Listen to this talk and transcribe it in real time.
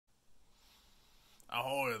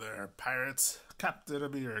Ahoy there, pirates! Captain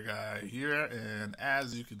Abeerguy here, and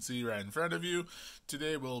as you can see right in front of you,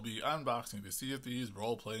 today we'll be unboxing the Sea of Thieves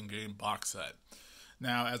role-playing game box set.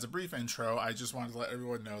 Now, as a brief intro, I just wanted to let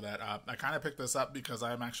everyone know that I kind of picked this up because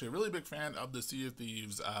I'm actually a really big fan of the Sea of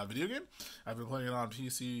Thieves video game. I've been playing it on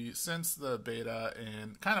PC since the beta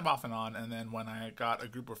and kind of off and on, and then when I got a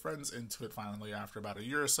group of friends into it finally after about a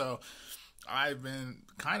year or so, I've been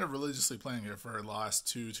kind of religiously playing it for the last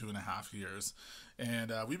 2.5 years.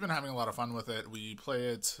 And we've been having a lot of fun with it. We play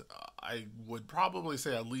it, I would probably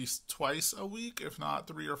say at least twice a week, if not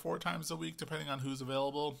 3 or 4 times a week, depending on who's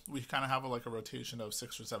available. We kind of have a rotation of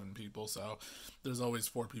 6 or 7 people, so there's always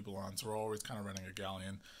 4 people on, so we're always kind of running a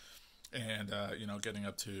galleon and, getting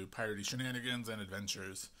up to piratey shenanigans and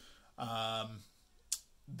adventures.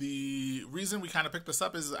 The reason we kind of picked this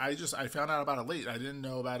up is I found out about it late. I didn't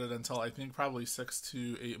know about it until I think probably 6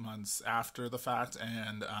 to 8 months after the fact,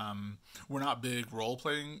 and we're not big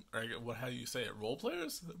role-playing, or how do you say it,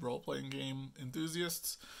 role-players? Role-playing game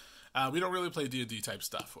enthusiasts. We don't really play D&D type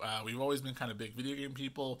stuff. We've always been kind of big video game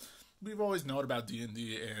people. We've always known about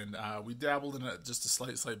D&D, and we dabbled in it just a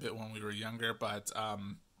slight bit when we were younger, but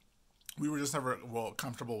we were just never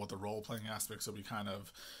comfortable with the role-playing aspect, so we kind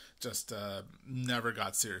of just never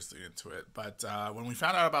got seriously into it. But when we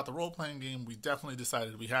found out about the role-playing game, we definitely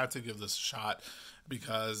decided we had to give this a shot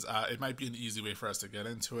because it might be an easy way for us to get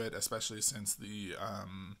into it, especially since the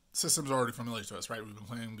system's already familiar to us, right? We've been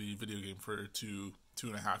playing the video game for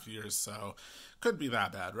 2.5 years, so could be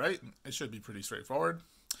that bad, right? It should be pretty straightforward.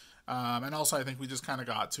 And also, I think we just kind of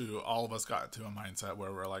all of us got to a mindset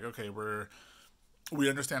where we're like, okay, we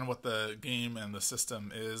understand what the game and the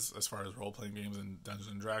system is as far as role-playing games and Dungeons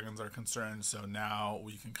and Dragons are concerned, so now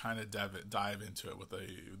we can kind of dive into it with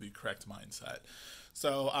the correct mindset.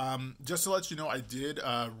 So just to let you know, I did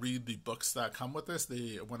read the books that come with this.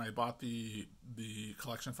 When I bought the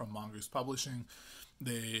collection from Mongoose Publishing,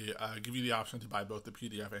 they give you the option to buy both the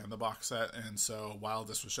PDF and the box set, and so while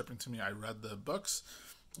this was shipping to me, I read the books.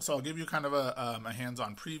 So I'll give you kind of a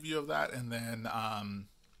hands-on preview of that, and then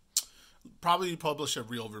probably publish a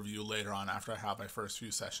real review later on after I have my first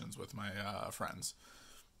few sessions with my friends.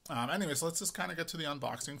 Anyways, let's just kind of get to the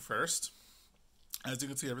unboxing first. As you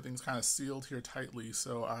can see, everything's kind of sealed here tightly,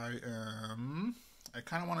 so I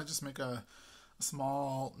kind of want to just make a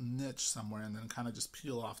small niche somewhere and then kind of just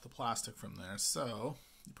peel off the plastic from there. So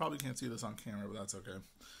you probably can't see this on camera, but that's okay.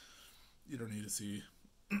 You don't need to see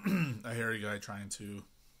a hairy guy trying to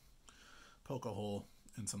poke a hole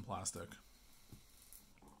in some plastic.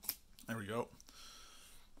 There we go.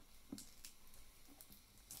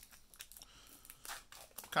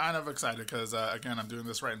 Kind of excited because, again, I'm doing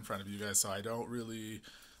this right in front of you guys, so I don't really...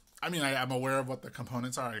 I'm aware of what the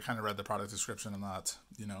components are. I kind of read the product description. I'm not,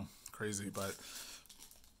 crazy, but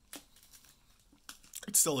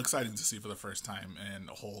it's still exciting to see for the first time and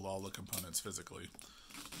hold all the components physically.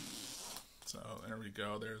 So there we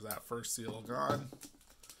go. There's that first seal gone.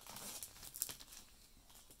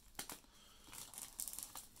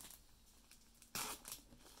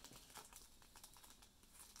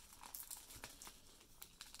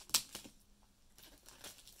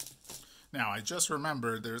 Now, I just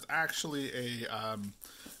remembered there's actually a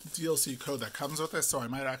DLC code that comes with this, so I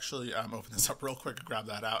might actually open this up real quick and grab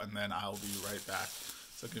that out, and then I'll be right back.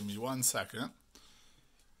 So give me 1 second.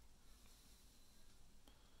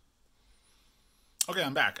 Okay,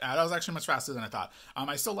 I'm back. That was actually much faster than I thought.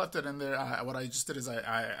 I still left it in there. What I just did is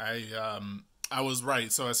I was right.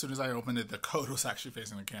 So as soon as I opened it, the code was actually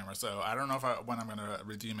facing the camera. So I don't know when I'm going to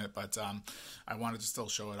redeem it, but I wanted to still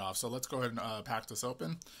show it off. So let's go ahead and pack this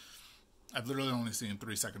open. I've literally only seen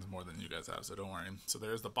 3 seconds more than you guys have, so don't worry. So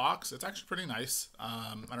there's the box. It's actually pretty nice.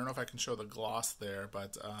 I don't know if I can show the gloss there,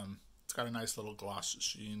 but it's got a nice little gloss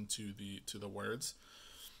sheen to the words,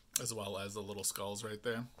 as well as the little skulls right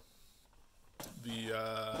there.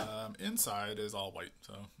 The inside is all white,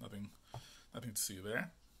 so nothing to see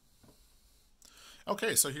there.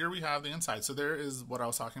 Okay, so here we have the inside. So there is what I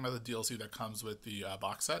was talking about, the DLC that comes with the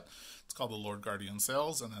box set. It's called the Lord Guardian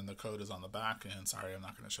Sales, and then the code is on the back. And sorry, I'm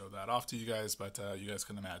not going to show that off to you guys, but you guys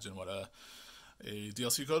can imagine what a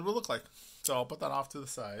DLC code would look like. So I'll put that off to the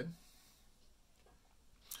side.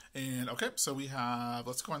 And okay, so we have,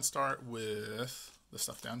 let's go and start with the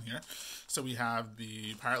stuff down here. So we have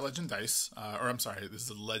the Pirate Legend dice, or I'm sorry, this is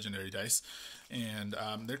a legendary dice, and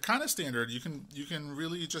they're kind of standard. You can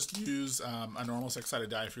really just use a normal 6-sided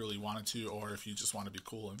die if you really wanted to, or if you just want to be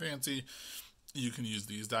cool and fancy, you can use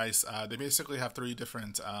these dice. They basically have 3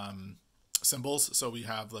 different symbols. So we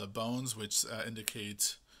have the bones, which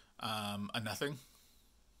indicate a nothing.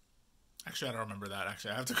 Actually, I don't remember that.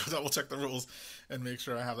 Actually, I have to go double check the rules and make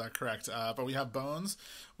sure I have that correct. But we have bones,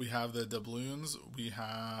 we have the doubloons, we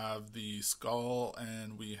have the skull,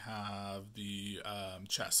 and we have the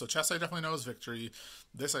chest. So chest I definitely know is victory.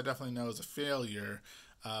 This I definitely know is a failure.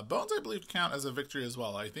 Bones I believe count as a victory as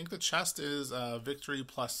well. I think the chest is victory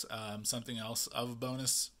plus something else of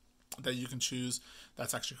bonus that you can choose.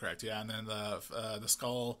 That's actually correct. Yeah, and then the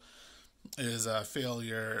skull is a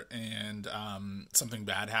failure and something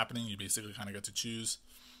bad happening. You basically kind of get to choose.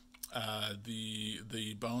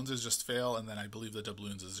 The bones is just fail, and then I believe the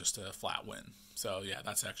doubloons is just a flat win. So yeah,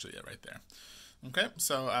 that's actually it right there. Okay,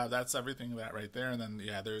 so that's everything that right there, and then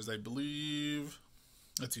yeah, there's I believe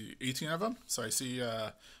let's see, 18 of them. So I see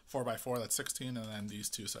 4x4, that's 16, and then these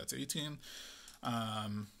two, so that's 18.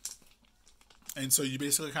 And so you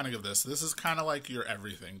basically kind of give this. This is kind of like your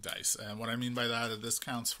everything dice. And what I mean by that is this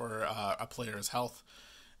counts for a player's health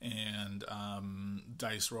and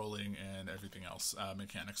dice rolling and everything else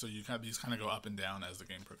mechanics. So you these kind of go up and down as the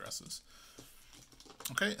game progresses.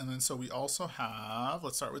 Okay, and then so we also have,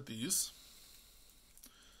 let's start with these.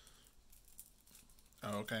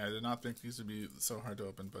 Oh, okay, I did not think these would be so hard to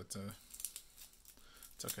open, but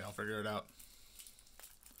it's okay, I'll figure it out.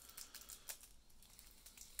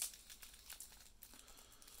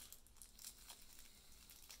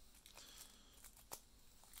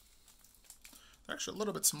 They're actually a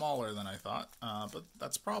little bit smaller than I thought, but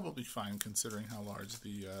that's probably fine considering how large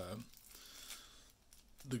the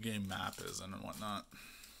game map is and whatnot.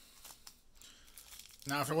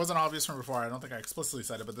 Now, if it wasn't obvious from before, I don't think I explicitly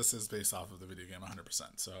said it, but this is based off of the video game 100%.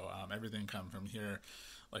 So everything come from here,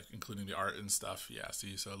 like including the art and stuff. Yeah,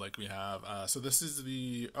 see, so like we have, so this is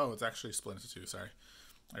the, oh, it's actually split into two, sorry.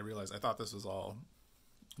 I realized, I thought this was all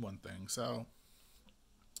one thing. So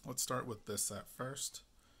let's start with this at first.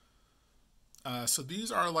 So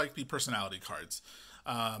these are like the personality cards.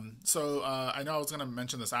 I know I was going to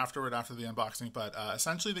mention this afterward after the unboxing, but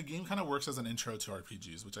essentially the game kind of works as an intro to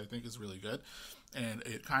RPGs, which I think is really good. And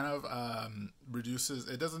it kind of reduces,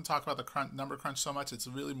 it doesn't talk about the number crunch so much. It's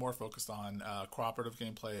really more focused on cooperative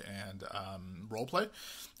gameplay and roleplay.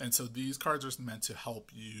 And so these cards are meant to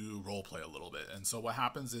help you roleplay a little bit. And so what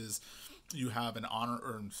happens is you have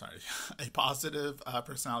a positive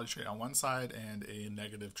personality trait on one side and a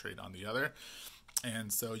negative trait on the other.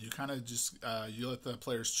 And so you kind of just, you let the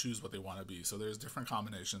players choose what they want to be. So there's different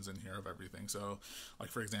combinations in here of everything. So like,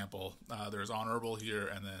 for example, there's honorable here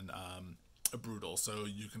and then a brutal. So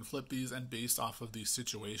you can flip these, and based off of the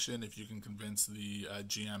situation, if you can convince the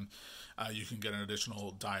GM, you can get an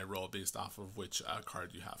additional die roll based off of which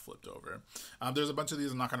card you have flipped over. There's a bunch of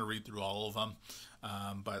these. I'm not going to read through all of them.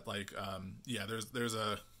 But like, yeah, there's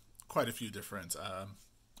quite a few different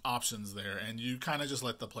options there, and you kind of just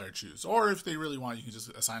let the player choose, or if they really want, you can just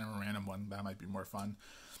assign them a random one. That might be more fun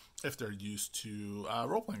if they're used to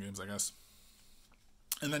role-playing games, I guess.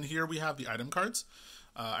 And then here we have the item cards.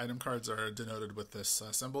 Item cards are denoted with this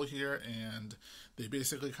symbol here, and they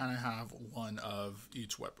basically kind of have one of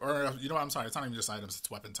each weapon, or you know what, I'm sorry, it's not even just items,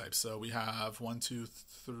 it's weapon types. So we have 1, 2,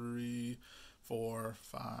 3, 4,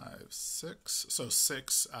 5, 6, so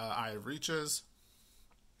 6 Eye of Reaches,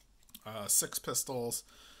 6 pistols,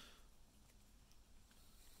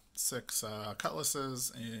 6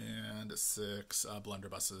 cutlasses, and 6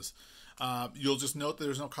 blunderbusses. You'll just note that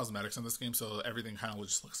there's no cosmetics in this game, so everything kind of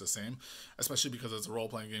just looks the same, especially because it's a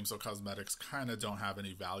role-playing game, so cosmetics kind of don't have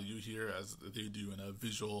any value here as they do in a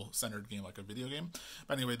visual-centered game like a video game.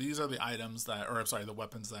 But anyway, these are the items that, or I'm sorry, the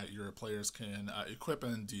weapons that your players can equip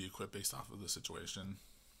and de-equip based off of the situation.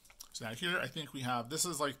 So now here, I think we have, this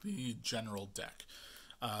is like the general deck.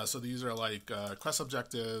 So these are like quest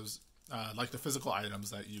objectives, like the physical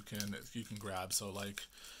items that you can grab. So like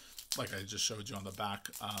I just showed you on the back,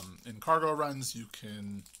 in cargo runs you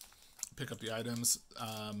can pick up the items,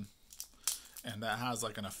 and that has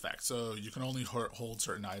like an effect. So you can only hold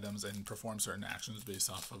certain items and perform certain actions based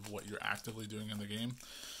off of what you're actively doing in the game.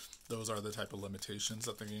 Those are the type of limitations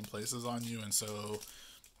that the game places on you, and so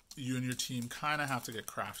you and your team kind of have to get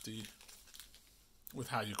crafty with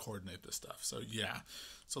how you coordinate this stuff. So yeah,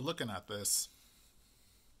 so looking at this,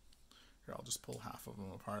 here I'll just pull half of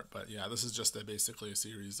them apart, but yeah, this is just basically a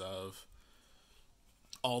series of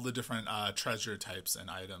all the different treasure types and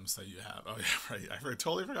items that you have. Oh yeah, right, I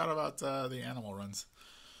totally forgot about the animal runs.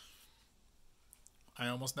 I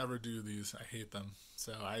almost never do these, I hate them.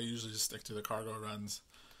 So I usually just stick to the cargo runs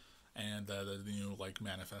and the new like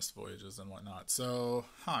manifest voyages and whatnot. So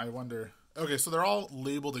I wonder, okay, so they're all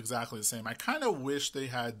labeled exactly the same. I kind of wish they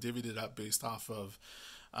had divvied it up based off of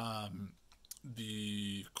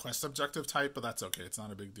the quest objective type, but that's okay, it's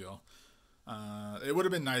not a big deal. It would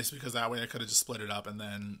have been nice because that way I could have just split it up and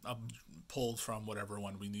then pulled from whatever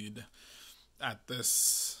one we need at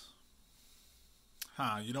this.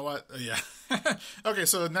 You know what? Yeah. Okay,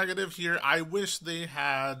 so negative here. I wish they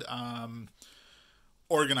had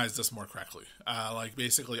organized this more correctly. Like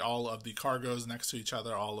basically all of the cargoes next to each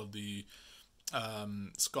other, all of the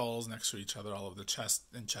skulls next to each other, all of the chest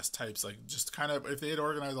and chest types. Like just kind of, if they had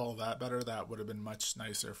organized all of that better, that would have been much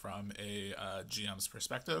nicer from a GM's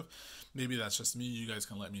perspective. Maybe that's just me. You guys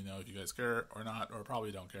can let me know if you guys care or not, or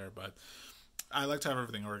probably don't care. But I like to have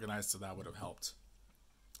everything organized, so that would have helped.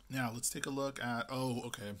 Now, let's take a look at... Oh,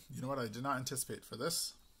 okay. You know what? I did not anticipate for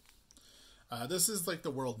this. This is like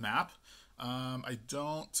the world map. I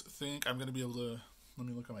don't think I'm going to be able to... Let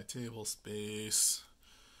me look at my table space.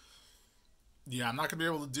 Yeah, I'm not going to be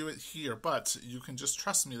able to do it here, but you can just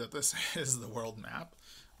trust me that this is the world map.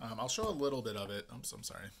 I'll show a little bit of it. I'm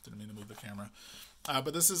sorry. Didn't mean to move the camera.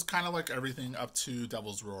 But this is kind of like everything up to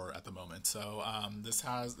Devil's Roar at the moment. So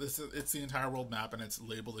it's the entire world map, and it's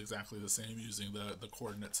labeled exactly the same using the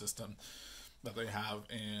coordinate system that they have.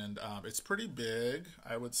 And it's pretty big.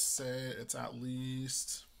 I would say it's at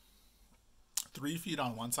least 3 feet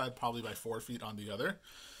on one side, probably by 4 feet on the other.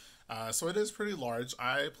 So it is pretty large.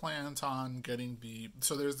 I planned on getting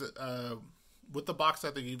so there's with the box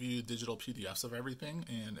that they give you digital PDFs of everything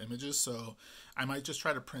and images. So I might just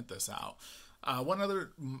try to print this out. One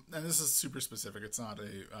other, and this is super specific, it's not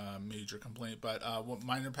a major complaint, but what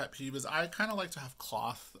minor pet peeve is I kind of like to have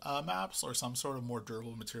cloth maps or some sort of more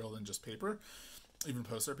durable material than just paper, even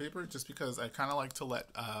poster paper, just because I kind of like to let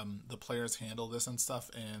the players handle this and stuff,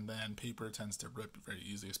 and then paper tends to rip very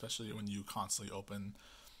easy, especially when you constantly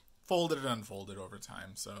fold it and unfold it over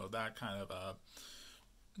time. So that kind of a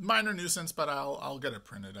minor nuisance, but I'll get it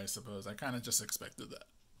printed, I suppose. I kind of just expected that.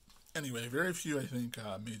 Anyway, very few, I think,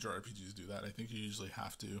 major RPGs do that. I think you usually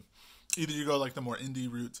have to, either you go like the more indie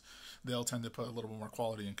route, they'll tend to put a little bit more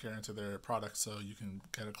quality and care into their product, so you can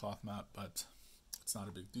get a cloth map, but it's not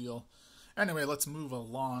a big deal. Anyway, let's move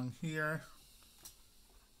along here.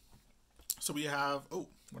 So we have, oh,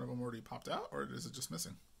 one of them already popped out, or is it just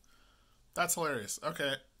missing? That's hilarious.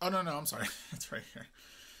 Okay. Oh, no, I'm sorry. It's right here.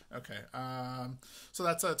 Okay. So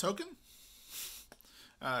that's a token.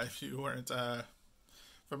 If you weren't...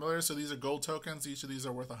 familiar, so these are gold tokens. Each of these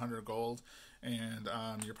are worth 100 gold, and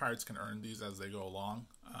your pirates can earn these as they go along.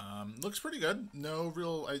 Looks pretty good. No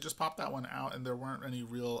real, I just popped that one out, and there weren't any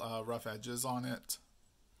real rough edges on it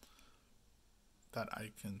that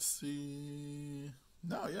I can see.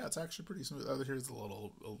 No, yeah, it's actually pretty smooth. Oh, here's a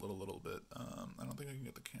little bit. I don't think I can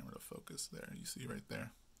get the camera to focus there. You see right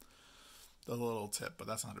there, the little tip, but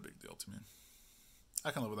that's not a big deal to me.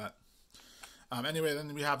 I can live with that. Anyway,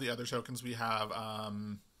 then we have the other tokens. We have,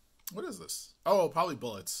 what is this? Oh, probably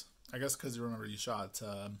bullets. I guess because you remember you shot,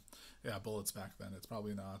 bullets back then. It's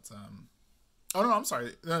probably not, oh, no, I'm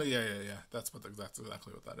sorry. No, yeah. That's exactly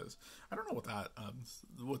what that is. I don't know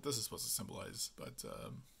what this is supposed to symbolize, but,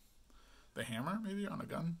 the hammer, maybe, on a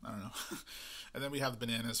gun? I don't know. And then we have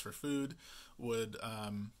bananas for food, wood,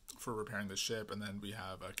 for repairing the ship, and then we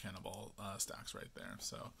have cannonball stacks right there.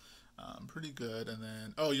 So, pretty good. And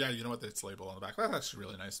then, oh yeah, you know what? It's labeled on the back. That's actually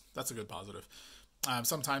really nice. That's a good positive.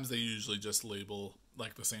 Sometimes they usually just label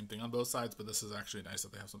like the same thing on both sides, but this is actually nice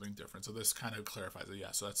that they have something different. So this kind of clarifies it.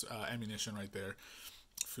 Yeah, so that's ammunition right there,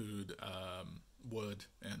 food, wood,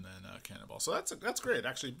 and then cannonball. So that's great.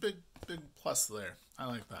 Actually, big plus there. I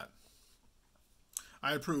like that.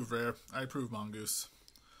 I approve, Rare. I approve, Mongoose.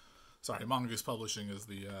 Sorry, Mongoose Publishing is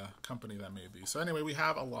the company that made these. So anyway, we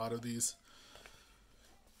have a lot of these.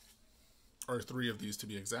 Or 3 of these to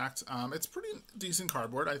be exact. It's pretty decent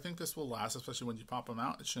cardboard. I think this will last, especially when you pop them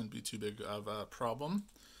out. It shouldn't be too big of a problem.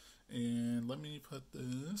 And let me put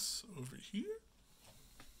this over here.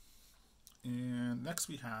 And next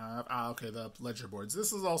we have, the ledger boards.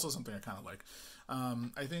 This is also something I kind of like.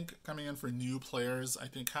 I think coming in for new players, I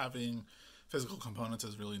think having physical components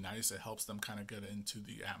is really nice. It helps them kind of get into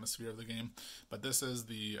the atmosphere of the game. But this is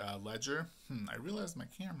the ledger. I realized my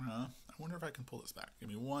camera. I wonder if I can pull this back. Give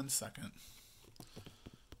me 1 second.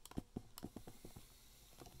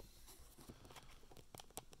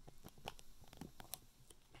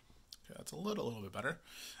 Okay, that's a little bit better.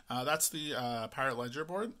 That's the pirate ledger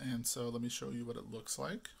board, and so let me show you what it looks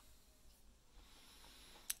like.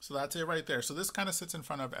 So that's it right there. So this kind of sits in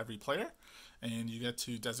front of every player, and you get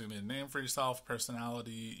to designate a name for yourself,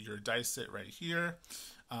 personality, your dice sit right here.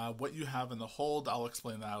 What you have in the hold, I'll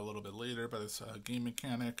explain that a little bit later, but it's a game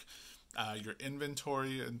mechanic. Your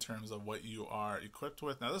inventory in terms of what you are equipped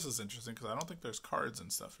with. Now this is interesting because I don't think there's cards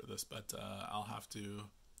and stuff for this, but I'll have to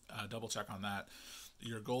double check on that.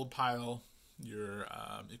 Your gold pile, your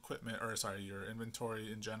equipment, or sorry, your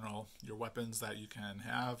inventory in general, your weapons that you can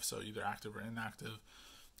have, so either active or inactive,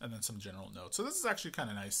 and then some general notes. So this is actually kind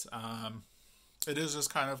of nice. It is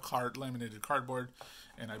just kind of laminated cardboard,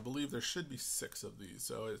 and I believe there should be 6 of these.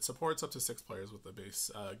 So it supports up to 6 players with the base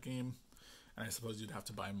game, and I suppose you'd have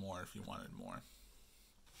to buy more if you wanted more.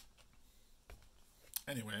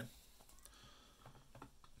 Anyway,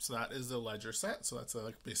 so that is the ledger set. So that's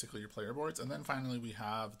like basically your player boards, and then finally we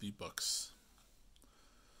have the books.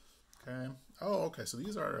 Okay. Oh, okay. So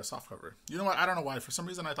these are a softcover. You know what? I don't know why. For some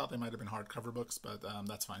reason, I thought they might have been hardcover books, but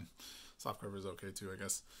that's fine. Softcover is okay too, I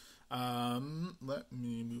guess. Let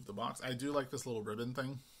me move the box. I do like this little ribbon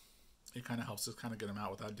thing. It kind of helps us kind of get them out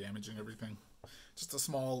without damaging everything. Just a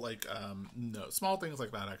small, like, no, small things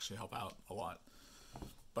like that actually help out a lot.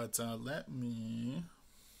 But let me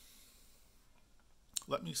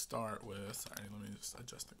start with, sorry, let me just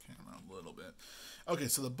adjust the camera a little bit. Okay,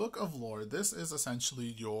 so the Book of Lore, this is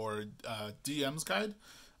essentially your DM's guide,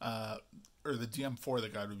 or the DM for the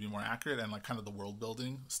guide would be more accurate, and like kind of the world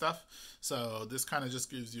building stuff. So this kind of just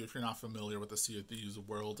gives you, if you're not familiar with the Sea of Thieves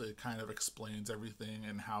world, it kind of explains everything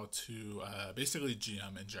and how to basically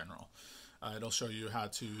GM in general. It'll show you how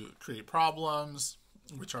to create problems,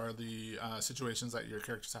 which are the situations that your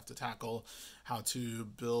characters have to tackle, how to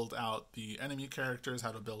build out the enemy characters,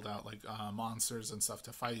 how to build out like monsters and stuff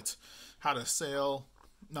to fight, how to sail,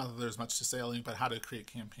 not that there's much to sailing, but how to create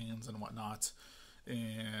campaigns and whatnot,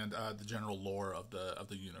 and the general lore of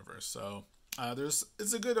the universe. So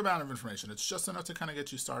it's a good amount of information. It's just enough to kind of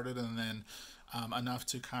get you started, and then enough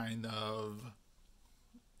to kind of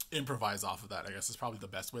improvise off of that, I guess is probably the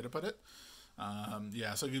best way to put it.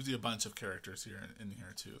 Yeah, so it gives you a bunch of characters here in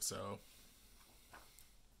here too. So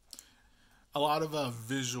a lot of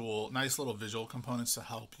nice little visual components to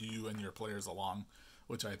help you and your players along,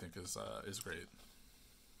 which I think is great.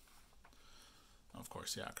 Of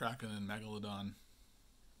course, yeah, Kraken and Megalodon,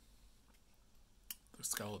 the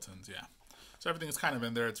skeletons, yeah. So everything is kind of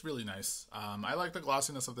in there. It's really nice. I like the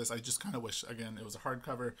glossiness of this. I just kind of wish, again, it was a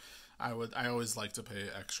hardcover. I always like to pay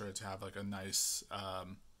extra to have like a nice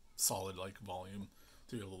solid like volume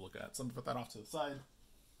to be able to look at. So I'm gonna put that off to the side.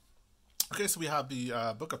 Okay, so we have the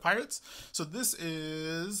Book of Pirates. So this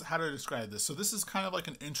is, how to describe this? So this is kind of like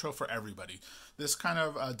an intro for everybody. This kind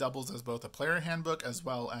of doubles as both a player handbook as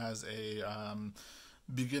well as a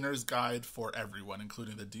beginner's guide for everyone,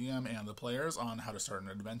 including the DM and the players, on how to start an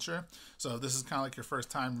adventure. So this is kind of like your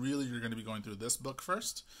first time. Really, you're going to be going through this book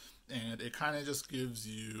first. And it kind of just gives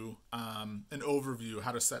you an overview,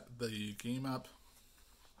 how to set the game up,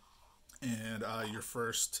 and your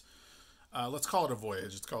first, let's call it a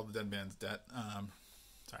voyage. It's called the Dead Man's Debt.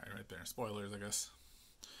 Sorry, right there. Spoilers, I guess.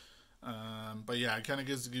 But yeah, it kind of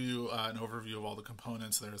gives you an overview of all the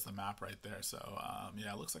components. There's the map right there. So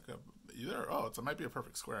yeah, it looks like it might be a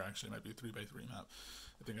perfect square, actually. It might be a 3x3 map.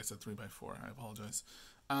 I think I said 3x4. I apologize.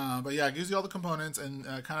 But yeah, it gives you all the components and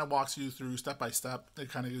kind of walks you through step by step. It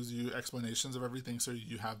kind of gives you explanations of everything, so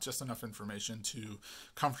you have just enough information to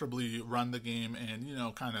comfortably run the game and, you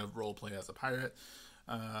know, kind of role play as a pirate.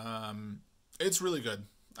 It's really good.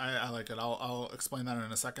 I like it. I'll explain that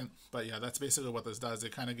in a second. But yeah, that's basically what this does.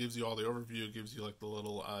 It kind of gives you all the overview. It gives you like the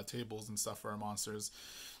little tables and stuff for our monsters,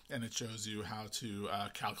 and it shows you how to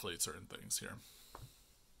calculate certain things here.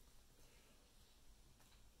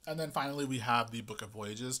 And then finally we have the Book of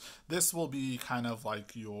Voyages. This will be kind of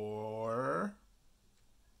like your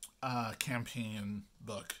campaign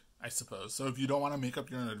book, I suppose. So if you don't want to make up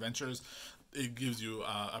your own adventures, it gives you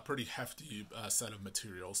a pretty hefty set of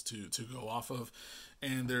materials to go off of.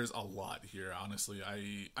 And there's a lot here, honestly.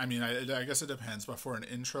 I mean, I guess it depends, but for an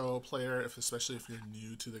intro player, especially if you're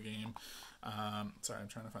new to the game, sorry, I'm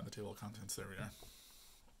trying to find the table of contents. There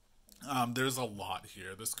we are. There's a lot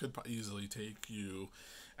here. This could easily take you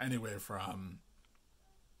anywhere from,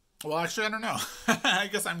 well, actually, I don't know. I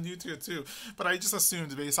guess I'm new to it too, but I just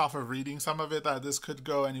assumed based off of reading some of it that this could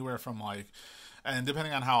go anywhere from like, and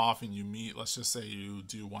depending on how often you meet, let's just say you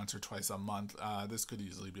do once or twice a month, this could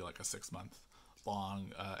easily be like a 6-month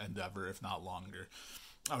long endeavor, if not longer.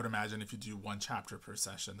 I would imagine if you do one chapter per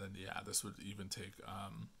session, then yeah, this would even take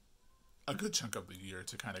a good chunk of the year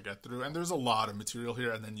to kind of get through. And there's a lot of material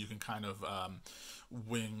here, and then you can kind of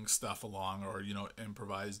wing stuff along, or, you know,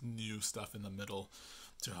 improvise new stuff in the middle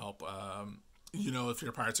to help. You know, if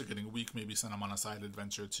your pirates are getting weak, maybe send them on a side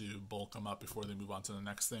adventure to bulk them up before they move on to the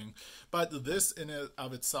next thing. But this in and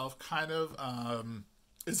of itself kind of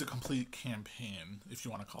is a complete campaign, if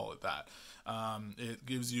you want to call it that. It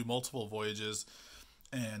gives you multiple voyages.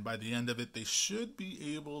 And by the end of it, they should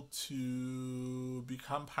be able to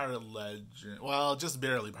become Pirate Legend. Well, just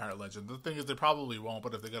barely Pirate Legend. The thing is, they probably won't,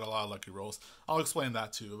 but if they get a lot of lucky rolls, I'll explain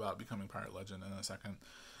that too about becoming Pirate Legend in a second.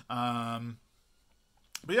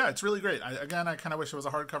 But yeah, it's really great. I kind of wish it was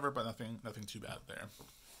a hardcover, but nothing too bad there.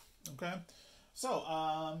 Okay.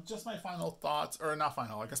 So, just my final thoughts, or not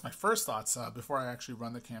final, I guess my first thoughts before I actually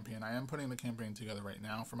run the campaign. I am putting the campaign together right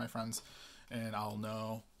now for my friends, and I'll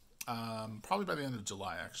know probably by the end of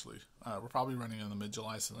July, actually. We're probably running in the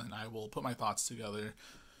mid-July, so then I will put my thoughts together,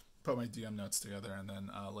 put my DM notes together, and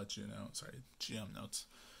then let you know. Sorry, GM notes.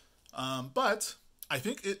 But I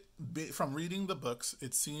think from reading the books,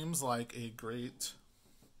 it seems like a great...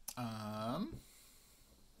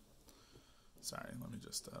 sorry, let me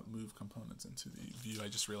just move components into the view. I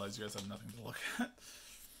just realized you guys have nothing to look at.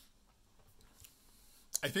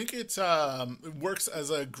 I think it works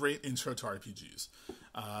as a great intro to RPGs.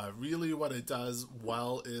 Really what it does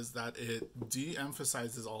well is that it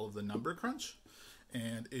de-emphasizes all of the number crunch,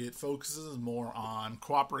 and it focuses more on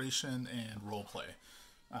cooperation and role play.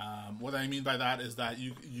 What I mean by that is that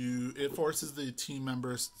it forces the team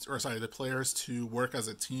members, the players to work as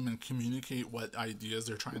a team and communicate what ideas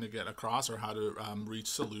they're trying to get across or how to reach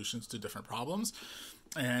solutions to different problems.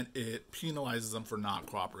 And it penalizes them for not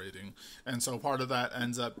cooperating. And so part of that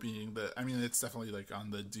ends up being it's definitely like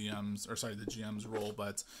on the GM's role,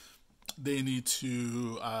 but they need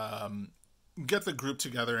to get the group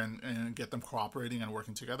together and get them cooperating and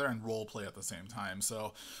working together and role play at the same time.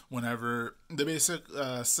 So whenever the basic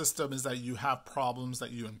system is that you have problems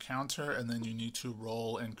that you encounter, and then you need to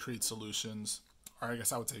roll and create solutions, or I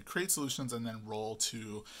guess I would say create solutions and then roll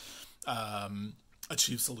to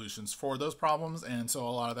achieve solutions for those problems. And so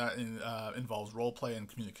a lot of that involves role play and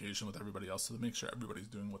communication with everybody else to make sure everybody's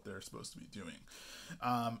doing what they're supposed to be doing.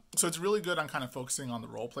 So it's really good on kind of focusing on the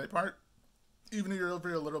role play part. Even if you're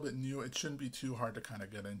a little bit new, it shouldn't be too hard to kind of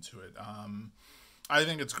get into it. I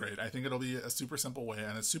think it's great. I think it'll be a super simple way,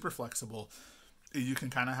 and it's super flexible. You can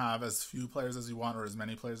kind of have as few players as you want or as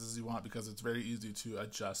many players as you want, because it's very easy to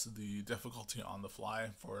adjust the difficulty on the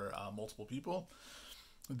fly for multiple people.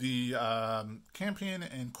 The campaign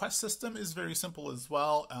and quest system is very simple as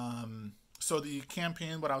well. So the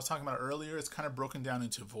campaign, what I was talking about earlier, is kind of broken down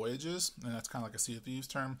into voyages, and that's kind of like a Sea of Thieves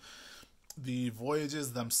term. The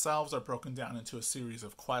voyages themselves are broken down into a series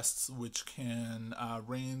of quests, which can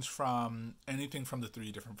range from anything from the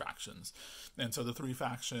 3 different factions. And so the 3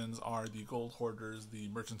 factions are the Gold Hoarders, the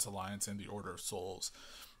Merchants Alliance, and the Order of Souls.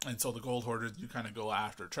 And so the Gold Hoarders, you kind of go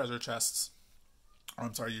after treasure chests.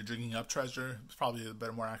 You're digging up treasure. It's probably a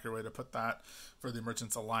better, more accurate way to put that. For the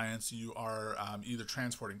Merchants Alliance, you are either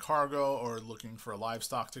transporting cargo or looking for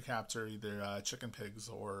livestock to capture, either chicken, pigs,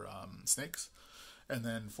 or snakes. And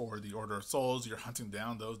then for the Order of Souls, you're hunting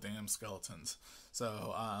down those damn skeletons.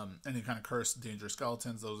 So any kind of cursed, dangerous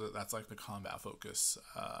skeletons, that's like the combat focus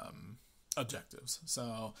objectives.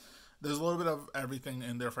 So there's a little bit of everything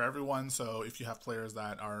in there for everyone. So if you have players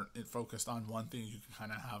that are focused on one thing, you can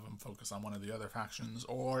kind of have them focus on one of the other factions.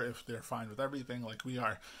 Or if they're fine with everything like we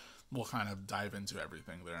are, we'll kind of dive into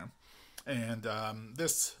everything there. And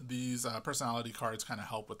these personality cards kind of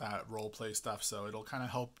help with that role play stuff. So it'll kind of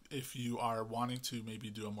help if you are wanting to maybe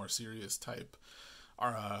do a more serious type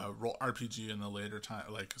RPG in the later time,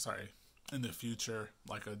 in the future,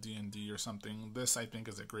 like a D&D or something. This, I think,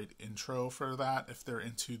 is a great intro for that. If they're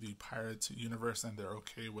into the pirate universe and they're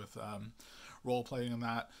okay with role playing in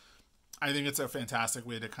that, I think it's a fantastic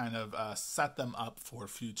way to kind of set them up for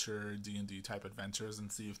future D&D type adventures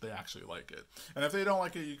and see if they actually like it. And if they don't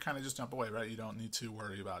like it, you kind of just jump away, right? You don't need to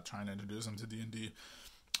worry about trying to introduce them to D&D.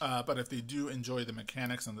 But if they do enjoy the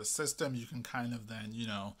mechanics and the system, you can kind of then,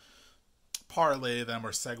 parlay them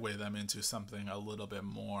or segue them into something a little bit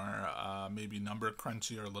more maybe number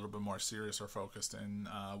crunchy or a little bit more serious or focused in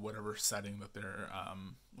whatever setting that they're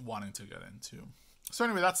wanting to get into. So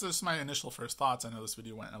anyway, that's just my initial first thoughts. I know this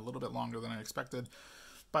video went a little bit longer than I expected,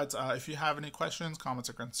 but if you have any questions, comments,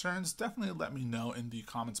 or concerns, definitely let me know in the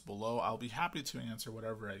comments below. I'll be happy to answer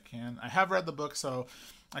whatever I can. I have read the book, so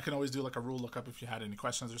I can always do like a rule lookup if you had any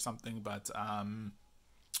questions or something, but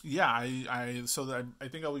yeah, I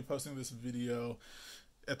think I'll be posting this video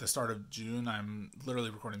at the start of June. I'm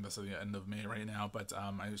literally recording this at the end of May right now, but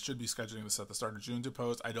I should be scheduling this at the start of June to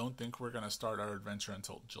post. I don't think we're going to start our adventure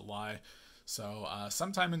until July. So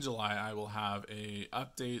sometime in July, I will have a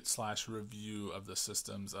update / review of the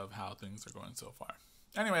systems of how things are going so far.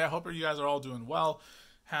 Anyway, I hope you guys are all doing well.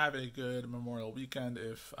 Have a good Memorial weekend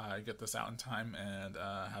if I get this out in time, and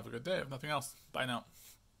have a good day. If nothing else, bye now.